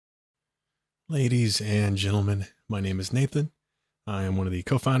Ladies and gentlemen, my name is Nathan. I am one of the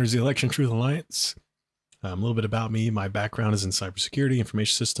co-founders of the Election Truth Alliance. A little bit about me. My background is in cybersecurity,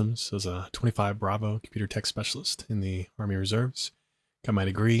 information systems. As a 25 Bravo computer tech specialist in the Army Reserves. Got my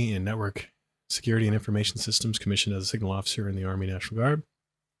degree in network security and information systems, commissioned as a signal officer in the Army National Guard.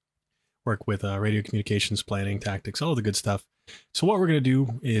 Work with radio communications, planning, tactics, all the good stuff. So what we're going to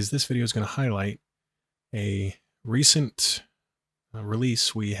do is this video is going to highlight a recent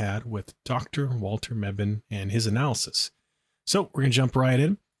release we had with Dr. Walter Mebane and his analysis. So we're going to jump right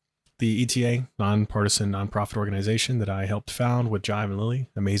in. The ETA, nonpartisan nonprofit organization that I helped found with Jive and Lily,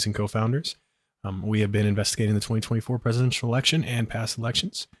 amazing co-founders. We have been investigating the 2024 presidential election and past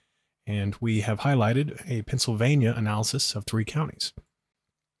elections, and we have highlighted a Pennsylvania analysis of 3 counties.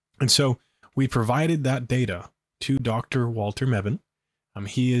 And so we provided that data to Dr. Walter Mebane.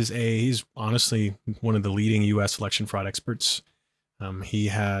 He's honestly one of the leading U.S. election fraud experts.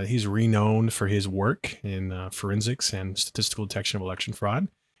 He's renowned for his work in forensics and statistical detection of election fraud.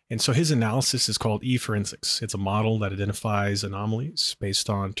 And so his analysis is called eforensics. It's a model that identifies anomalies based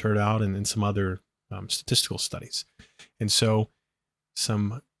on turnout and some other statistical studies. And so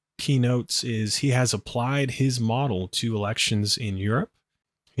some keynotes is he has applied his model to elections in Europe.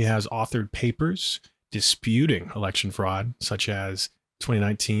 He has authored papers disputing election fraud, such as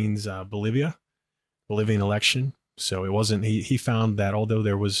 2019's Bolivian election. So it wasn't, he found that although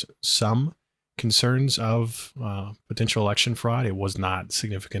there was some concerns of potential election fraud, it was not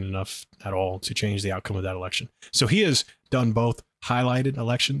significant enough at all to change the outcome of that election. So he has done both highlighted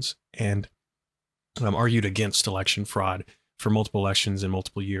elections and argued against election fraud for multiple elections in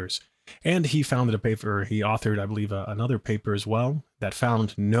multiple years. And he founded a paper, he authored, I believe, another paper as well that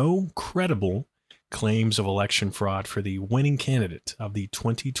found no credible claims of election fraud for the winning candidate of the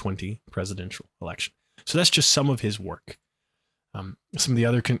 2020 presidential election. So that's just some of his work. Some of the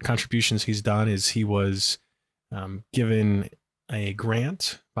other contributions he's done is he was given a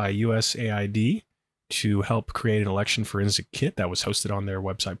grant by USAID to help create an election forensic kit that was hosted on their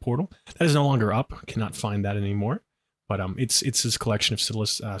website portal. That is no longer up. Cannot find that anymore. But it's his collection of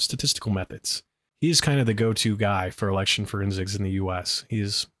statistical methods. He is kind of the go-to guy for election forensics in the U.S. He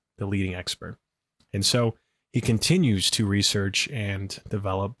is the leading expert. And so he continues to research and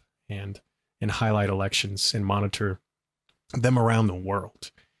develop and highlight elections and monitor them around the world.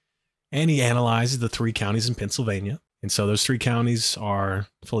 And he analyzes the 3 counties in Pennsylvania. And so those 3 counties are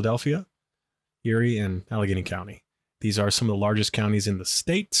Philadelphia, Erie, and Allegheny County. These are some of the largest counties in the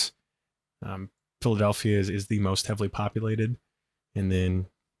state. Philadelphia is the most heavily populated, and then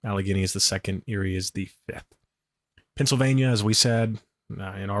Allegheny is the second, Erie is the 5th. Pennsylvania, as we said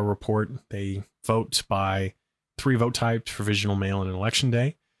in our report, they vote by 3 vote types, provisional, mail, and election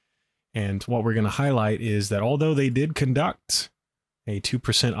day. And what we're going to highlight is that although they did conduct a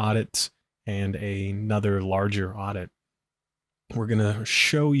 2% audit and another larger audit, we're going to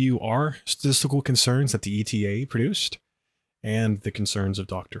show you our statistical concerns that the ETA produced and the concerns of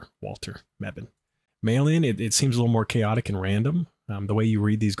Dr. Walter Mebane. Mail-in, it seems a little more chaotic and random. The way you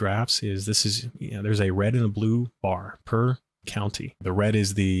read these graphs is there's a red and a blue bar per county. The red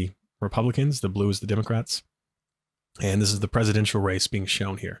is the Republicans, the blue is the Democrats, and this is the presidential race being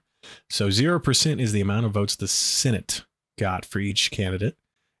shown here. So 0% is the amount of votes the Senate got for each candidate.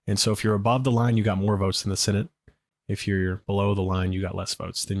 And so if you're above the line, you got more votes than the Senate. If you're below the line, you got less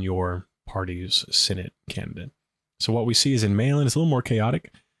votes than your party's Senate candidate. So what we see is in mail-in, it's a little more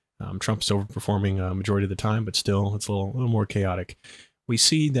chaotic. Trump's overperforming a majority of the time, but still it's a little more chaotic. We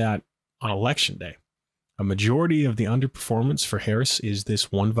see that on election day, a majority of the underperformance for Harris is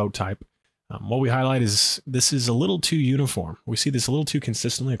this 1 vote type. What we highlight is this is a little too uniform. We see this a little too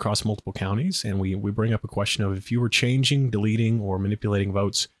consistently across multiple counties, and we bring up a question of if you were changing, deleting, or manipulating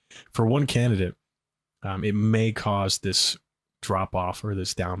votes for one candidate, it may cause this drop-off or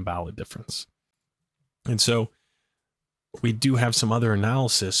this down ballot difference. And so we do have some other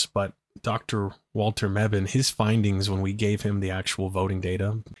analysis, but Dr. Walter Mebane, his findings when we gave him the actual voting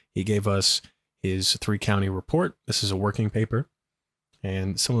data, he gave us his 3-county report. This is a working paper.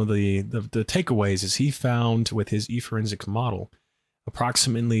 And some of the takeaways is he found with his eforensics model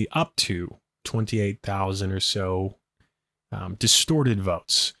approximately up to 28,000 or so distorted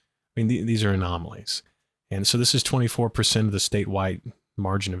votes. I mean, these are anomalies. And so this is 24% of the statewide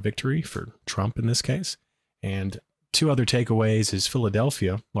margin of victory for Trump in this case. And 2 other takeaways is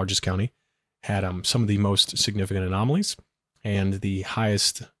Philadelphia, largest county, had some of the most significant anomalies, and the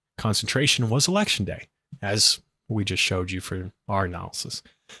highest concentration was election day, as we just showed you for our analysis.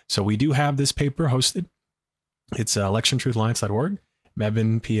 So we do have this paper hosted. It's electiontruthaliance.org,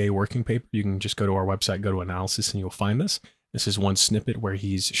 Mebane PA working paper. You can just go to our website, go to analysis, and you'll find this. This is one snippet where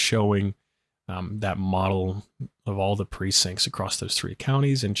he's showing that model of all the precincts across those 3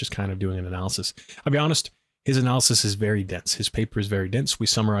 counties and just kind of doing an analysis. I'll be honest, his analysis is very dense. His paper is very dense. We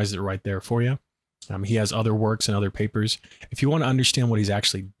summarized it right there for you. He has other works and other papers. If you want to understand what he's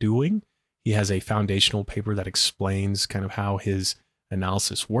actually doing, he has a foundational paper that explains kind of how his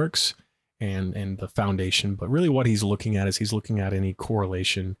analysis works and the foundation. But really what he's looking at is he's looking at any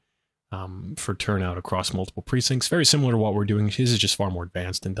correlation for turnout across multiple precincts. Very similar to what we're doing. His is just far more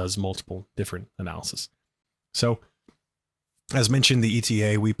advanced and does multiple different analysis. So as mentioned, the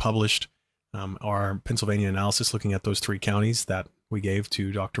ETA, we published our Pennsylvania analysis looking at those 3 counties that we gave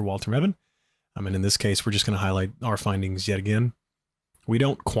to Dr. Walter Mebane. And in this case, we're just going to highlight our findings yet again. We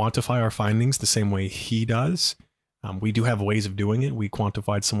don't quantify our findings the same way he does. We do have ways of doing it. We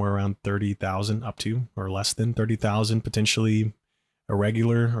quantified somewhere around 30,000 up to or less than 30,000 potentially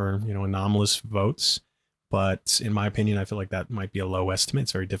irregular or anomalous votes. But in my opinion, I feel like that might be a low estimate.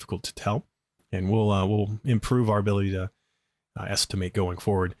 It's very difficult to tell. And we'll improve our ability to estimate going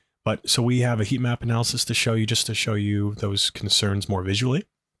forward. But so we have a heat map analysis to show you, just to show you those concerns more visually.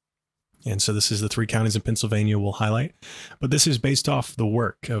 And so this is the 3 counties in Pennsylvania we'll highlight. But this is based off the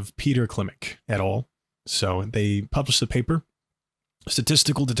work of Peter Klimek et al. So they published the paper,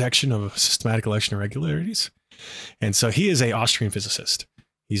 Statistical Detection of Systematic Election Irregularities. And so he is an Austrian physicist.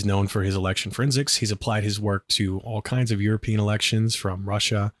 He's known for his election forensics. He's applied his work to all kinds of European elections from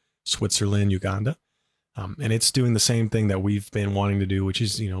Russia, Switzerland, Uganda. And it's doing the same thing that we've been wanting to do, which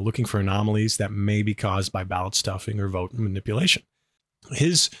is, looking for anomalies that may be caused by ballot stuffing or vote manipulation.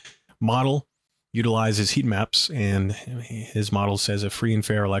 His model utilizes heat maps, and his model says a free and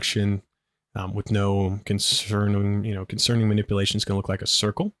fair election with no concerning manipulation is going to look like a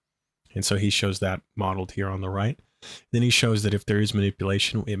circle. And so he shows that modeled here on the right. Then he shows that if there is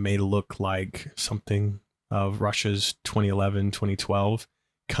manipulation, it may look like something of Russia's 2011, 2012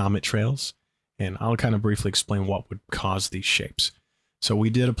 comet trails. And I'll kind of briefly explain what would cause these shapes. So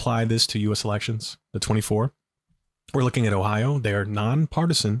we did apply this to U.S. elections, the 24. We're looking at Ohio. They're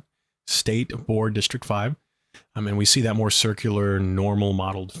nonpartisan state board District 5. And we see that more circular, normal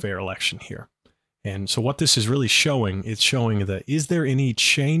modeled fair election here. And so what this is really showing, it's showing that is there any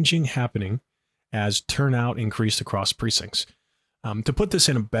changing happening as turnout increased across precincts? To put this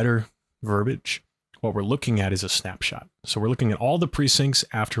in a better verbiage, what we're looking at is a snapshot. So we're looking at all the precincts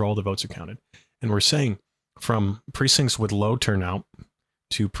after all the votes are counted. And we're saying from precincts with low turnout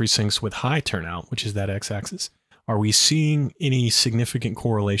to precincts with high turnout, which is that x-axis, are we seeing any significant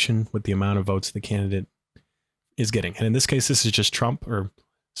correlation with the amount of votes the candidate is getting? And in this case, this is just Trump,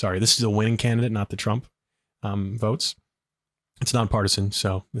 this is a winning candidate, not the Trump votes. It's nonpartisan,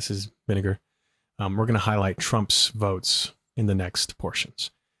 so this is vinegar. We're going to highlight Trump's votes in the next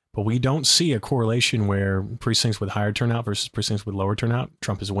portions. But we don't see a correlation where precincts with higher turnout versus precincts with lower turnout,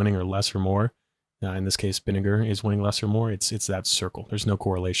 Trump is winning or less or more. In this case, vinegar is winning less or more. It's that circle. There's no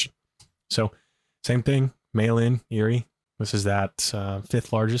correlation. So same thing, mail-in, Erie. This is that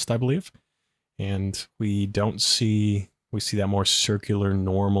 5th largest, I believe. And we see that more circular,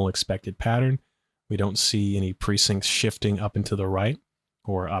 normal, expected pattern. We don't see any precincts shifting up and to the right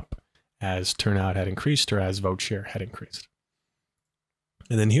or up as turnout had increased or as vote share had increased.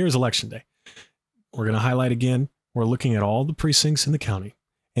 And then here's election day. We're going to highlight again, we're looking at all the precincts in the county,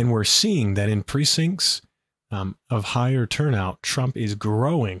 and we're seeing that in precincts of higher turnout, Trump is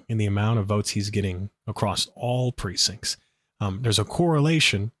growing in the amount of votes he's getting across all precincts. There's a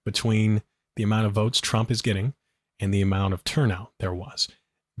correlation between the amount of votes Trump is getting and the amount of turnout there was.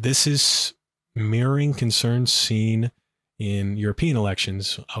 This is mirroring concerns seen in European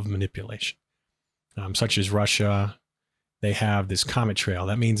elections of manipulation, such as Russia. They have this comet trail.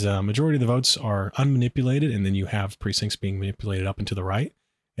 That means a majority of the votes are unmanipulated, and then you have precincts being manipulated up and to the right,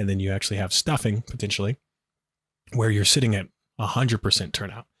 and then you actually have stuffing, potentially, where you're sitting at 100%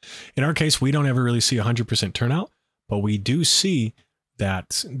 turnout. In our case, we don't ever really see 100% turnout, but we do see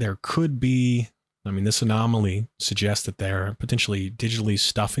that there could be, this anomaly suggests that they're potentially digitally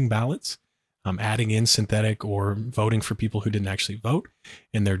stuffing ballots, adding in synthetic or voting for people who didn't actually vote,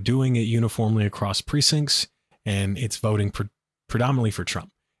 and they're doing it uniformly across precincts, and it's voting predominantly for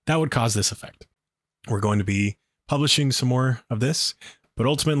Trump. That would cause this effect. We're going to be publishing some more of this, but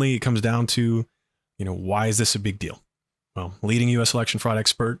ultimately it comes down to, why is this a big deal? Well, leading U.S. election fraud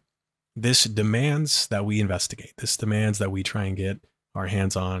expert, this demands that we investigate. This demands that we try and get our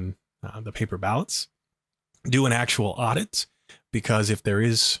hands on the paper ballots, do an actual audit, because if there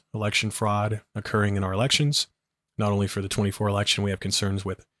is election fraud occurring in our elections, not only for the 24 election, we have concerns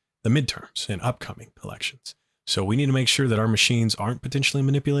with the midterms and upcoming elections. So we need to make sure that our machines aren't potentially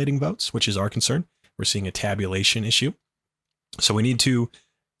manipulating votes, which is our concern. We're seeing a tabulation issue. So we need to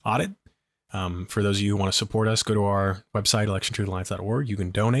audit, For those of you who want to support us, go to our website, electiontruthealliance.org. You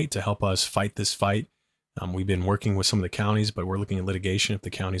can donate to help us fight this fight. We've been working with some of the counties, but we're looking at litigation if the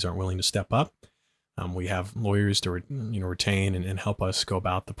counties aren't willing to step up. We have lawyers to retain and help us go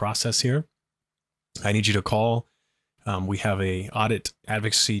about the process here. I need you to call. We have a audit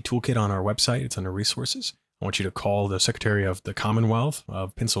advocacy toolkit on our website. It's under resources. I want you to call the Secretary of the Commonwealth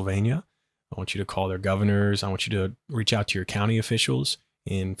of Pennsylvania. I want you to call their governors. I want you to reach out to your county officials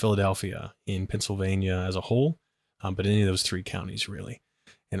in Philadelphia, in Pennsylvania as a whole, but any of those 3 counties really.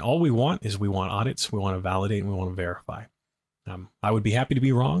 And all we want is we want audits. We want to validate and we want to verify. I would be happy to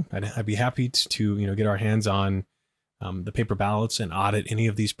be wrong. I'd be happy to get our hands on the paper ballots and audit any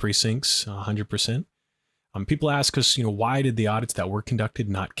of these precincts 100%. People ask us, why did the audits that were conducted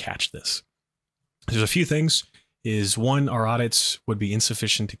not catch this? There's a few things. Is one, our audits would be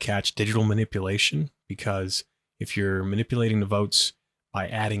insufficient to catch digital manipulation, because if you're manipulating the votes by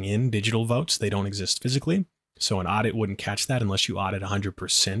adding in digital votes, they don't exist physically. So an audit wouldn't catch that unless you audit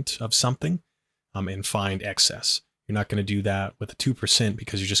 100% of something and find excess. You're not going to do that with a 2%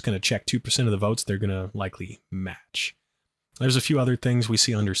 because you're just going to check 2% of the votes. They're going to likely match. There's a few other things we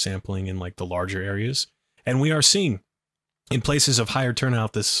see undersampling in like the larger areas. And we are seeing in places of higher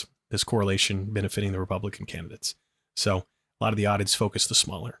turnout this correlation benefiting the Republican candidates. So a lot of the audits focus the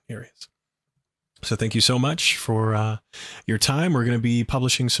smaller areas. So thank you so much for your time. We're going to be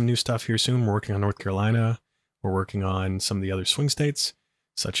publishing some new stuff here soon. We're working on North Carolina. We're working on some of the other swing states,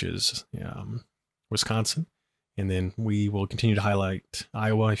 such as Wisconsin. And then we will continue to highlight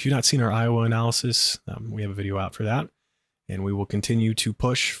Iowa. If you've not seen our Iowa analysis, we have a video out for that. And we will continue to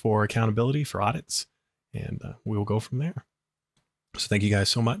push for accountability for audits. And we will go from there. So thank you guys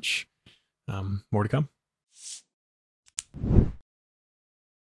so much. More to come.